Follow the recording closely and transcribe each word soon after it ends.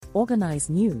Organized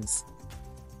news.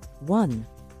 1.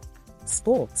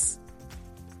 Sports.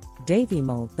 Davy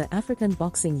Moll, the African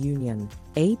Boxing Union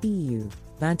 (ABU)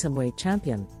 bantamweight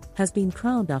champion, has been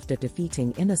crowned after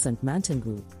defeating Innocent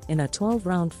Mantengu in a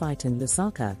 12-round fight in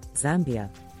Lusaka, Zambia.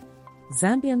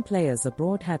 Zambian players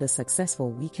abroad had a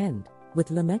successful weekend, with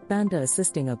Lamek Banda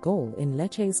assisting a goal in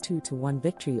Lecce's 2-1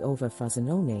 victory over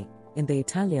Frosinone in the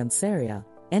Italian Serie A,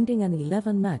 ending an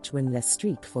 11-match winless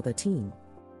streak for the team.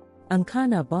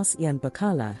 Ankara boss Ian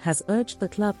Bakala has urged the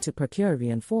club to procure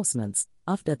reinforcements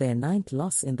after their 9th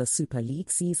loss in the Super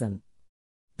League season.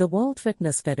 The World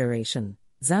Fitness Federation,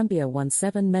 Zambia won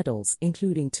 7 medals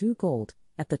including 2 gold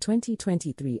at the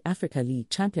 2023 Africa League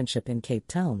Championship in Cape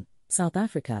Town, South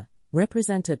Africa,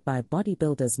 represented by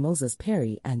bodybuilders Moses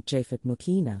Perry and Japhet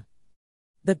Mukina.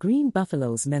 The Green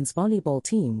Buffaloes men's volleyball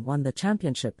team won the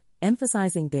championship,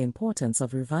 emphasizing the importance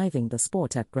of reviving the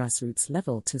sport at grassroots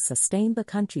level to sustain the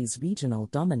country's regional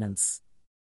dominance.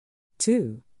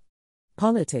 2.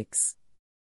 Politics.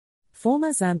 Former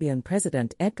Zambian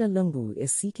President Edgar Lungu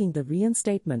is seeking the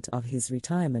reinstatement of his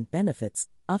retirement benefits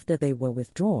after they were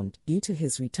withdrawn due to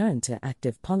his return to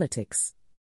active politics.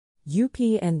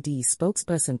 UPND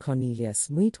spokesperson Cornelius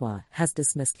Muitwa has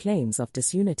dismissed claims of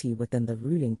disunity within the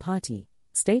ruling party,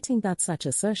 stating that such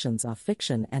assertions are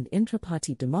fiction and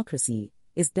intra-party democracy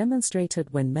is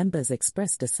demonstrated when members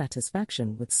express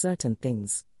dissatisfaction with certain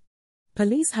things.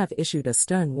 Police have issued a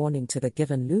stern warning to the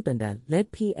Given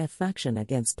Lubanda-led PF faction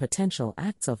against potential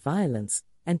acts of violence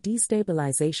and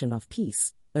destabilization of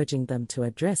peace, urging them to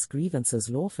address grievances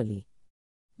lawfully.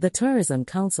 The Tourism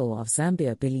Council of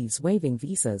Zambia believes waiving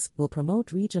visas will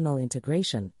promote regional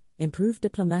integration, improve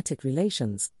diplomatic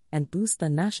relations, and boost the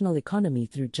national economy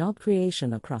through job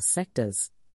creation across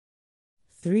sectors.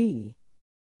 3.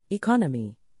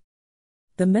 Economy.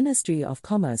 The Ministry of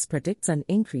Commerce predicts an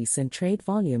increase in trade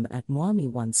volume at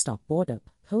Mwami One-Stop Border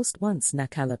Post once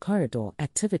Nakala Corridor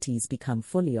activities become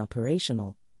fully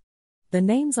operational. The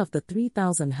names of the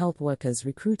 3,000 health workers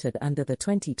recruited under the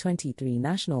 2023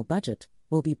 national budget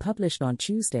will be published on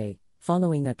Tuesday,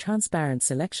 following a transparent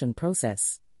selection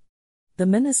process. The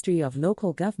Ministry of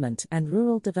Local Government and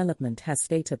Rural Development has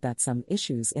stated that some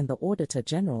issues in the Auditor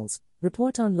General's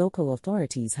report on local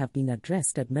authorities have been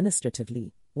addressed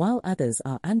administratively, while others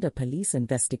are under police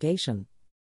investigation.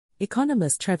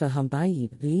 Economist Trevor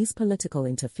Humbayi believes political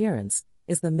interference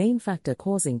is the main factor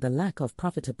causing the lack of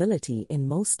profitability in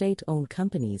most state-owned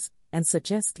companies, and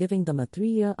suggests giving them a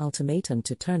 3-year ultimatum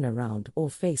to turn around or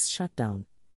face shutdown.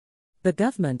 The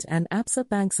government and Absa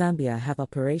Bank Zambia have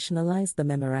operationalized the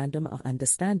Memorandum of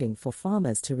Understanding for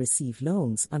farmers to receive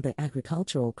loans on the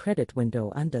agricultural credit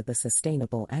window under the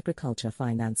Sustainable Agriculture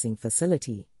Financing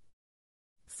Facility.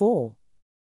 4.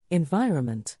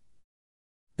 Environment.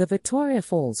 The Victoria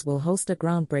Falls will host a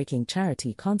groundbreaking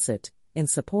charity concert in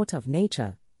support of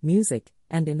nature, music,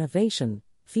 and innovation,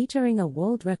 featuring a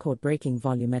world record-breaking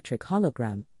volumetric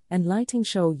hologram and lighting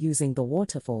show using the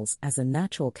waterfalls as a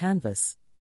natural canvas.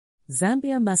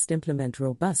 Zambia must implement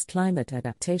robust climate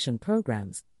adaptation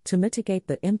programs to mitigate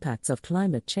the impacts of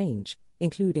climate change,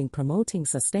 including promoting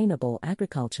sustainable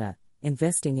agriculture,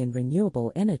 investing in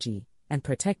renewable energy, and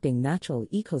protecting natural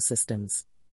ecosystems.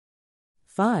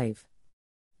 5.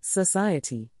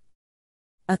 Society.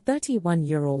 A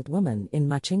 31-year-old woman in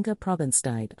Machinga province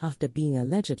died after being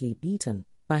allegedly beaten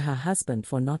by her husband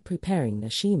for not preparing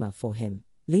Nashima for him,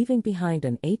 leaving behind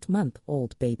an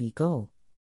 8-month-old baby girl.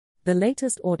 The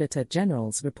latest Auditor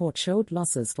General's report showed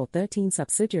losses for 13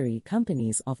 subsidiary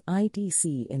companies of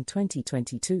IDC in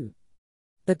 2022.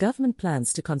 The government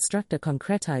plans to construct a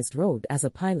concretized road as a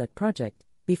pilot project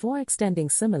before extending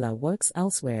similar works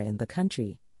elsewhere in the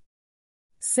country.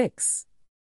 6.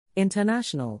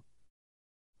 International.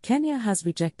 Kenya has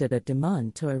rejected a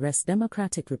demand to arrest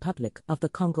Democratic Republic of the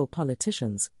Congo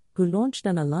politicians who launched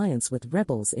an alliance with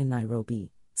rebels in Nairobi,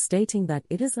 stating that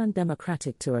it is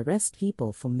undemocratic to arrest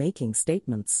people for making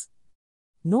statements.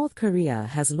 North Korea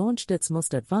has launched its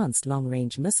most advanced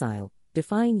long-range missile,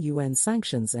 defying UN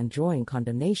sanctions and drawing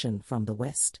condemnation from the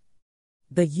West.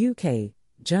 The UK,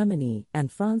 Germany,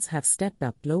 and France have stepped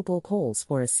up global calls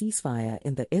for a ceasefire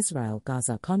in the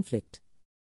Israel-Gaza conflict.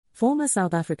 Former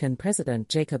South African President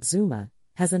Jacob Zuma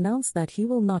has announced that he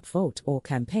will not vote or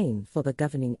campaign for the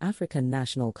governing African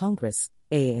National Congress,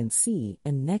 ANC,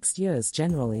 in next year's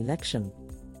general election.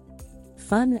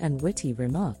 Fun and witty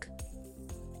remark.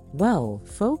 Well,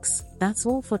 folks, that's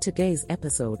all for today's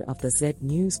episode of the Z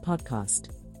News Podcast.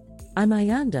 I'm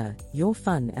Ayanda, your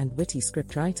fun and witty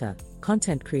scriptwriter,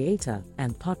 content creator,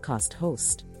 and podcast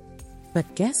host.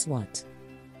 But guess what?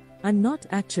 I'm not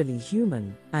actually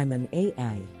human, I'm an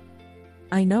AI.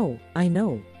 I know,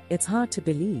 It's hard to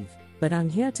believe, but I'm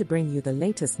here to bring you the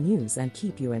latest news and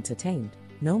keep you entertained,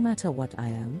 no matter what I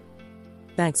am.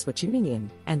 Thanks for tuning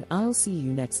in, and I'll see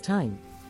you next time.